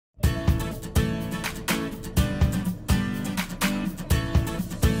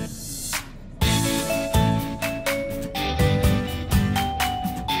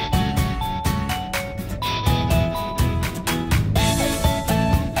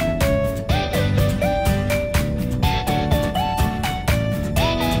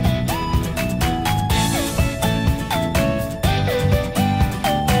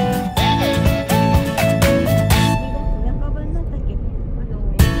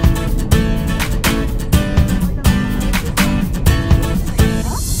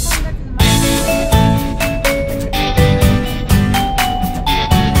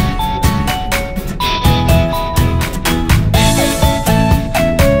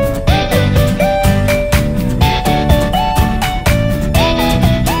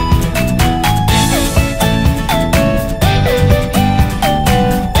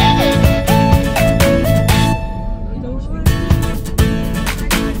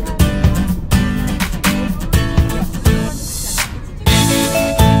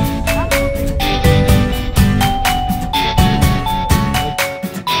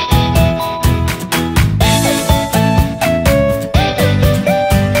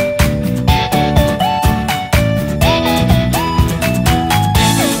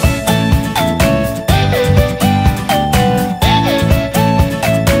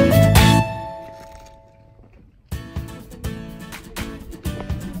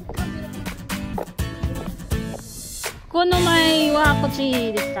この前はこっ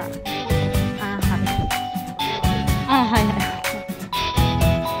ちですか。あ、はい。あ、はいはい。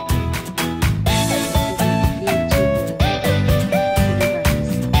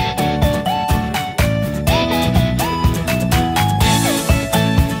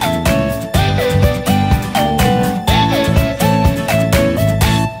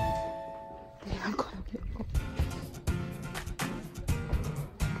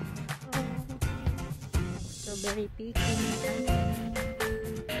Strawberry picking.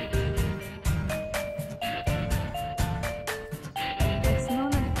 Snow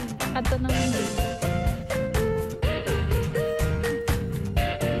na ato na hindi.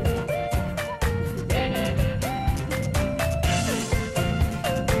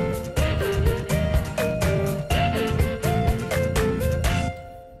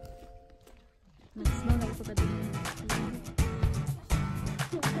 Snow na ito ka din.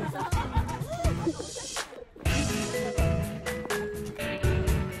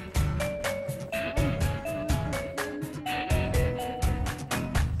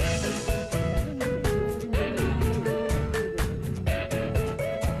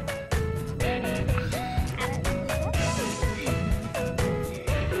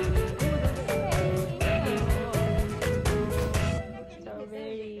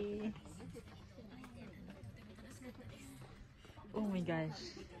 Oh my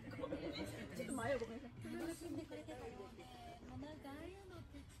gosh.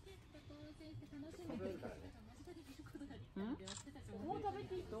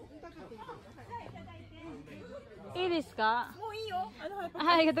 Iいですか? もういいよ。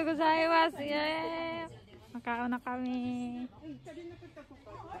ありがとうございます。イエーイ。makaon na kami.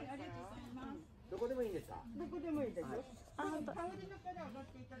 どこでもいいんですか？どこでもいいですよ。あ、本当。香りのから上がっ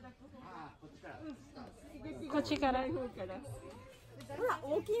ていただく。ああ、こっちから。こっちから。ほら、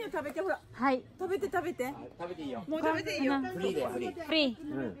大きいの食べて、ほら。はい。食べて食べて。食べていいよ。もう食べていいよ。フリーでフリー。フリー。う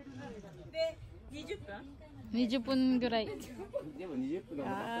ん。で、20分20分ぐらい。でも20分の方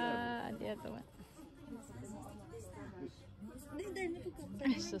がああ、ありがとうござい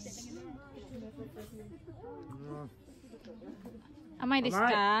ます。そうっす。甘いです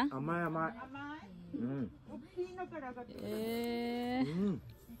か？甘い甘い。うん。大きいのから上がって。うん。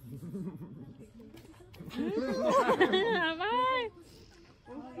甘い。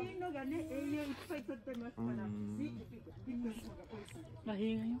大きいのがね、栄養いっぱい取ってますから。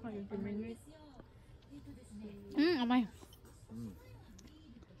Mahinga yung kayo 10 minutes. 甘い。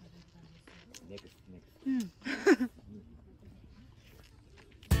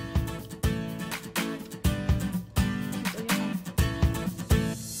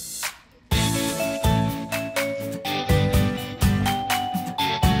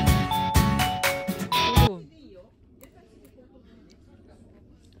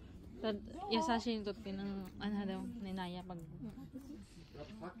Yasasin ito pinang ano daw ninaya pag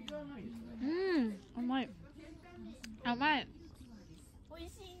amay amay 美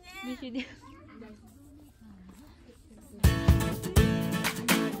味しいね。美味しいです。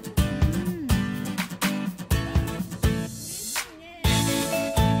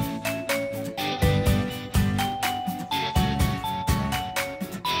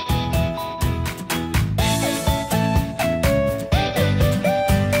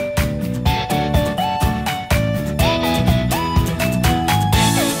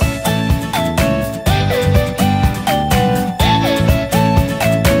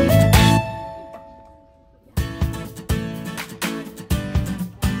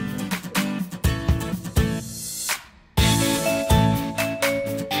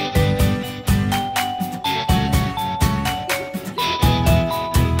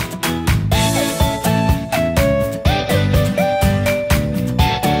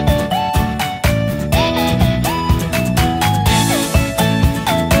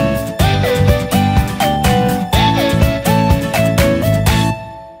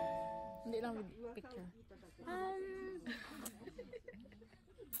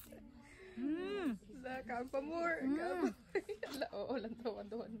Kapamur. Oo,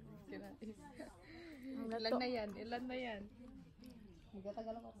 lantawan-tawan. Ilan na yan? Ilan na yan?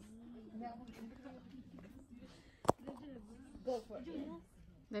 Magtatagal ako. Go for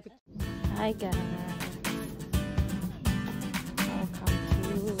it. Hi guys. Welcome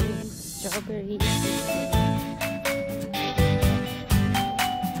to Strawberry Picking.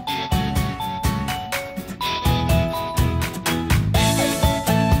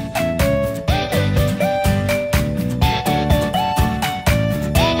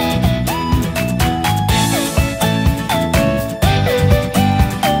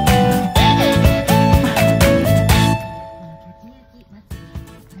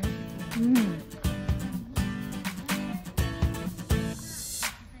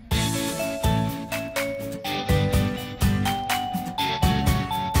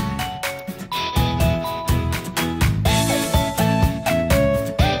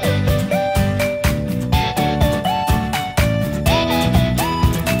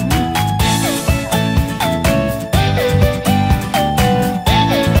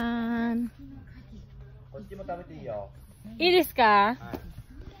 いいですか？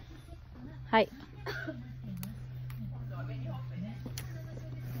はい。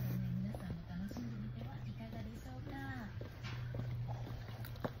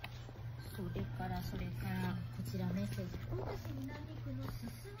それからこちらメッセージ、福岡市南区のす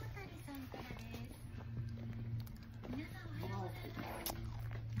すむたりさんからです。皆さんおはようございます。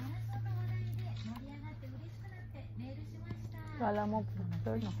マラソンの話題で盛り上がって嬉しくなってメールしました。Wala mo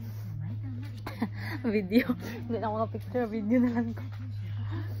picture, no? Video. Hindi na ako na picture. Video na lang ko. 後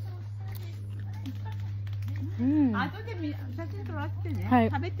で写真撮らせてね。はい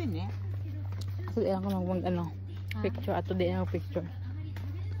食べてね。So, ilan ko mag ano, picture. Ato din ako picture.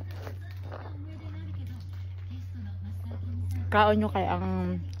 Kaon nyo kay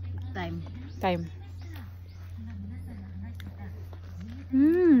ang time.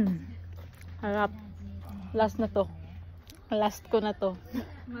 Harap. Last na to. Last ko na to.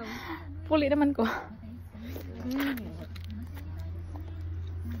 Puli naman ko.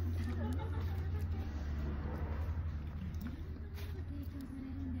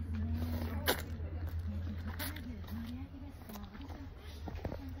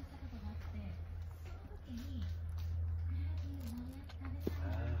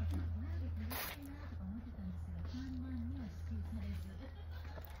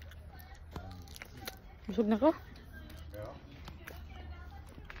 Busog na ko.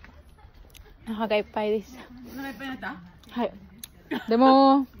 Nakagaipay this. Nakagaipay na ta? Hay.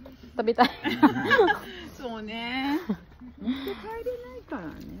 Demo, tabi tayo. そうね。帰れないか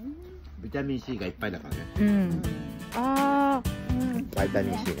らね。ビタミン C がいっぱいだからね。ああ、バイタ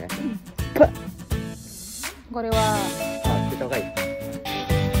ミン C ね。これは人がいい。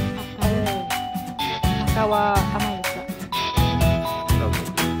赤は甘いですか？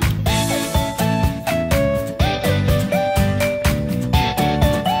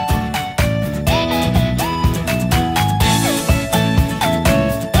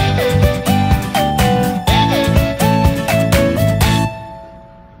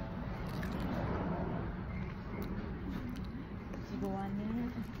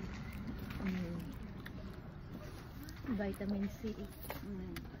バイタミン C。こ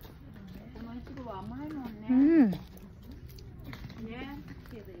のいちごは甘いもんね。ね。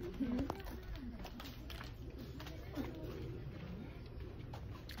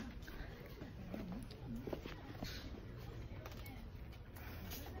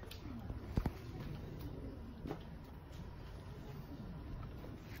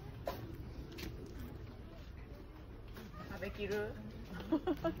食べきる？お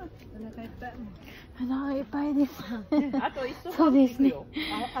腹いっぱい。お腹いっぱいです。あと一緒。そうですね。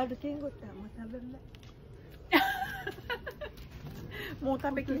あるけんごってもう食べるね。もう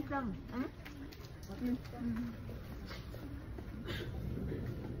食べきったもん。こ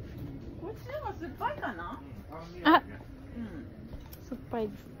っちの方が酸っぱいかな？Ah, surprise.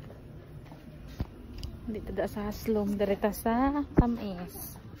 Dito da sa Haslom, direta sa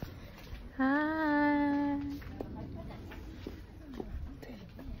Tamis. Hi.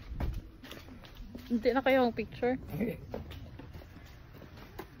 Hindi na kayo ang picture.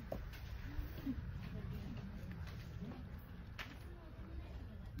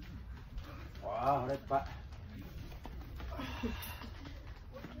 Wow, ulit pa.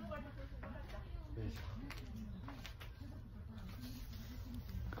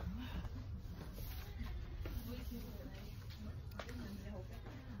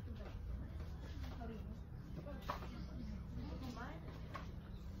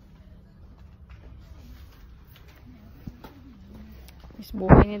 Is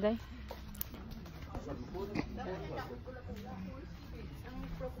buhay ni Day.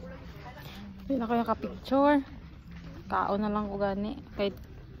 Hindi na kayo ka-picture. Kaon na lang ko gani. Kahit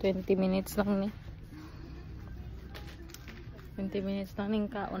 20 minutes lang ni. 20 minutes lang ning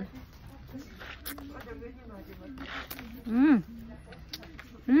kaon.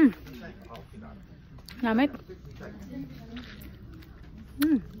 Lamit.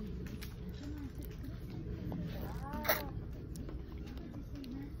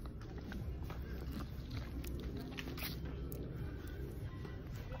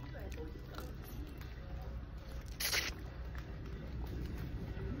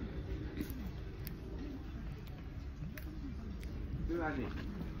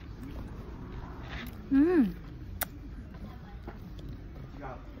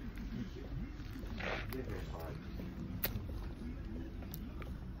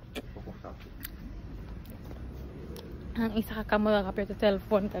 Ang isa ka kamo lang kapit sa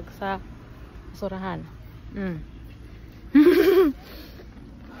cellphone kag sa basurahan.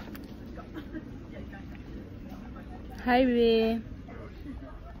 Hi, baby.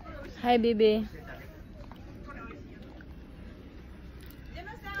 Hi, baby.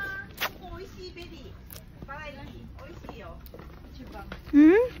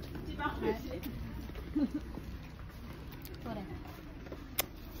 Hmm? それ。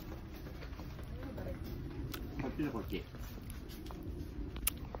こっちのこっち。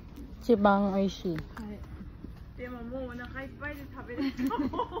一番美味しい。でももうお腹いっぱいで食べれる。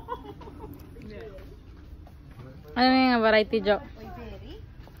 Ano yung variety, Jo?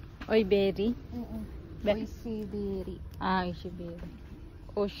 おいべり。 Oy berry? おいしいべり。 Ah, oishi berry.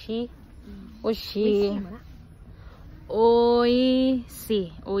 Oshi? おいしい Oshi. もな。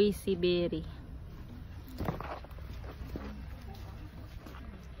 Oishi. Oishi berry.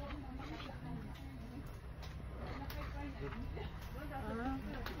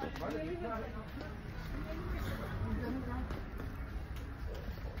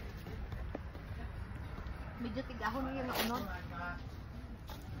 Medyo tigahon yung naunon.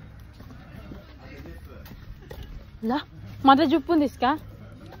 La? Mada Jupun desu ka?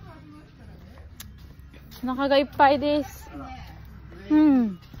 Nakagaippai desu. うん。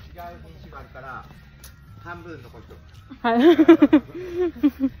違う品種があるから半分残しておく。はい。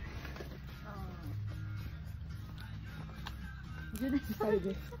12歳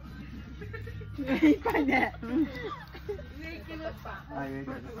です。いっぱいね。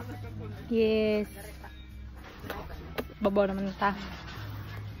Yes. Babaw naman ta.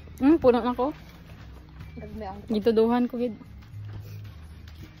 Puno na ko. Gituduhan ko gid.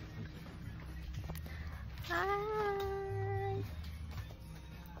 Hi.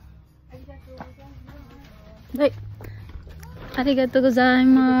 Dai. Arigatou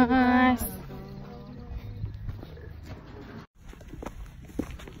gozaimasu.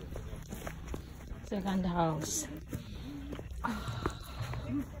 Second house.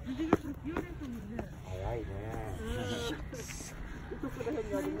 早いね。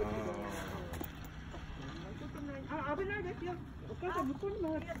あ、危ないですよ。お母さん向こうに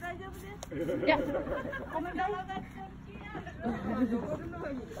回って。大丈夫です。いや、ごめんなさい。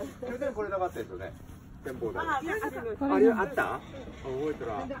去年これなかったですよね。展望台。あ、あれあった？覚えて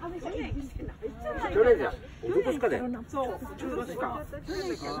ら。去年じゃ。おととしかね。そう。ちょうどしか。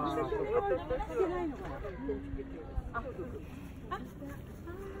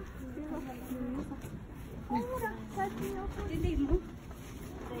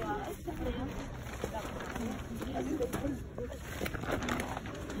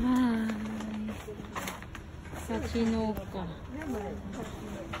幸農家。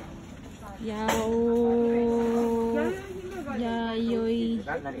やよい姫。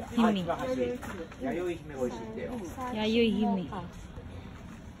やよい姫美味しいってよ。やよい姫。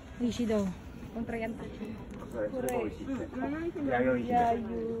美味しいだ。それすごい美味しいって。やよい姫。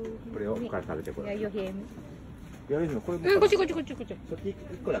これをから食べてこれ。やよ姫。やよい姫これも。こっちこっちこっちこっち。そっち一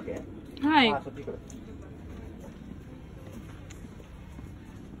個だけ？はい。あ、そっち一個だけ。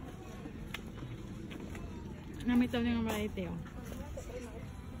Namitaw na yung variety oh.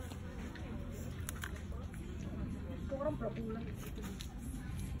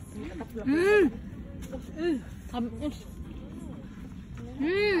 Oishi.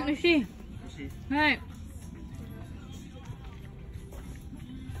 美味しい。はい。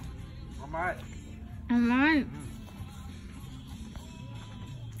甘い。甘い。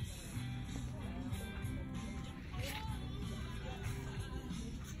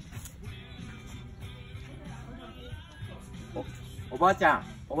おばあちゃん、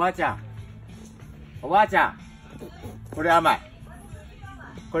おばあちゃん、おばあちゃん、これ甘い。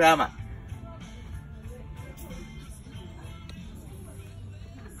これ甘い。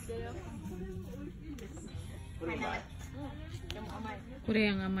これうまい。 Kure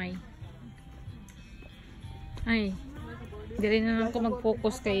ang amay. Ay. Dili na lang ko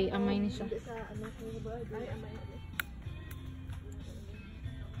mag-focus kay amay ni siya.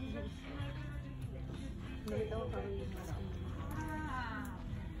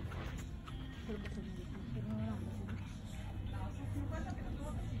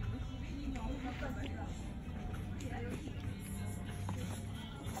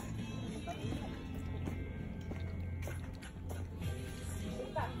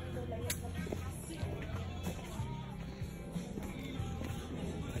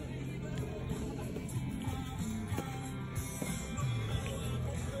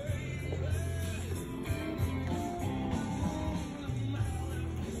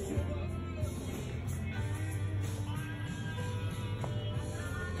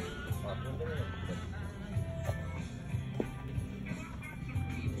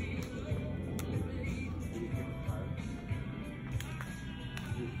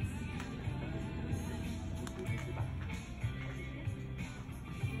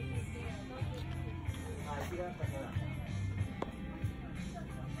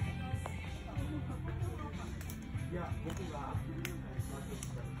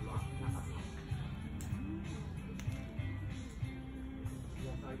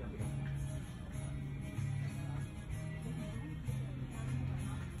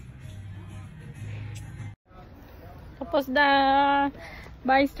 Tapos na.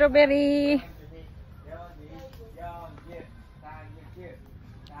 Bye, strawberry.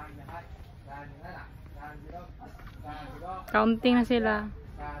 Counting na sila.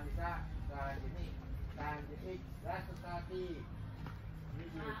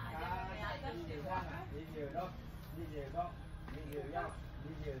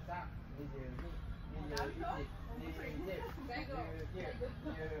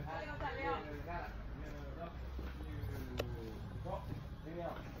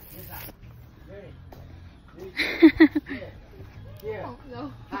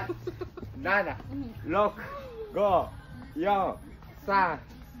 Nada, lok, go, yo, sa,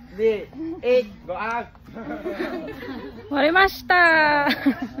 di, ik, go out. Warimashita!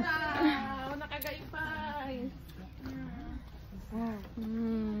 Wow, nakagaipay.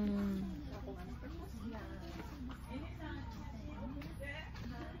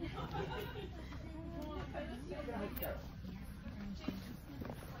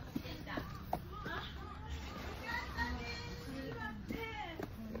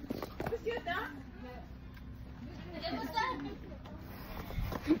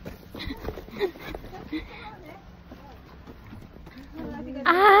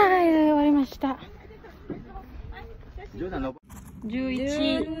 Ay, warimashita. 17、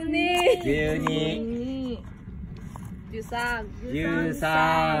 11、 12、 13、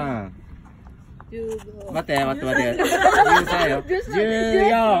 13、 15。待って、13よ。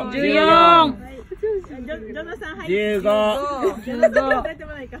14、 14、ジョナさん入って15、 15、出て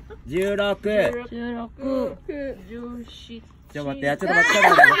もないか。 16、 16、 17。ちょっと待って、ちょっ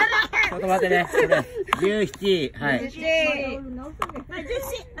と待ってね。17、はい。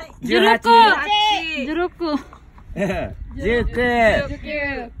18、 16、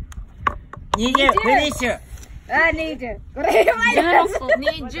 19、20、フィニッシュ。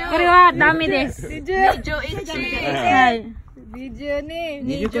 これはダメです。 21。はい。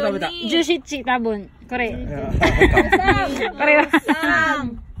 20個食べた。 17多分。これ。これは。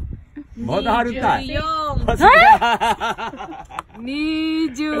まだあるかい。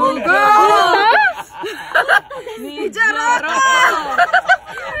 25。 本当？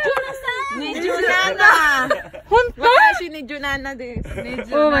私27です。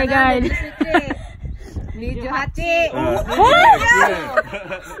 Oh my god. 28。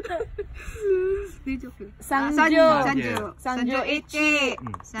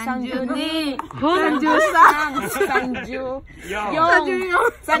 30。31。32。 33。34。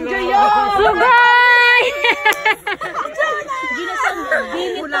 34。 すごい。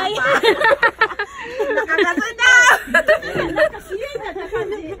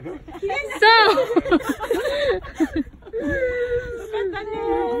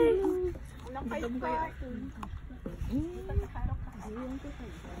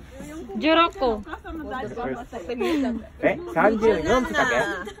16個。え、34つったっ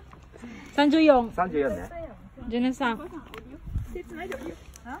34。け ?34 ね。 13.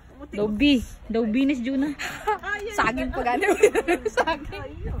 Dobi. Dobi ni si Juna. Saging pa gano'n. Saging.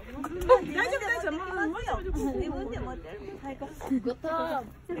 大丈夫大丈夫。もう自分で持ってる。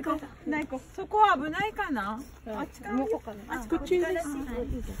ないこ。そこは危ないかな。あっちから。あっちこっちです。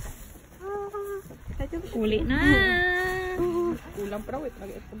 Uli na. Kulang pa raw eh.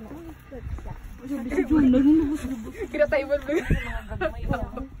 Kira tayo ba?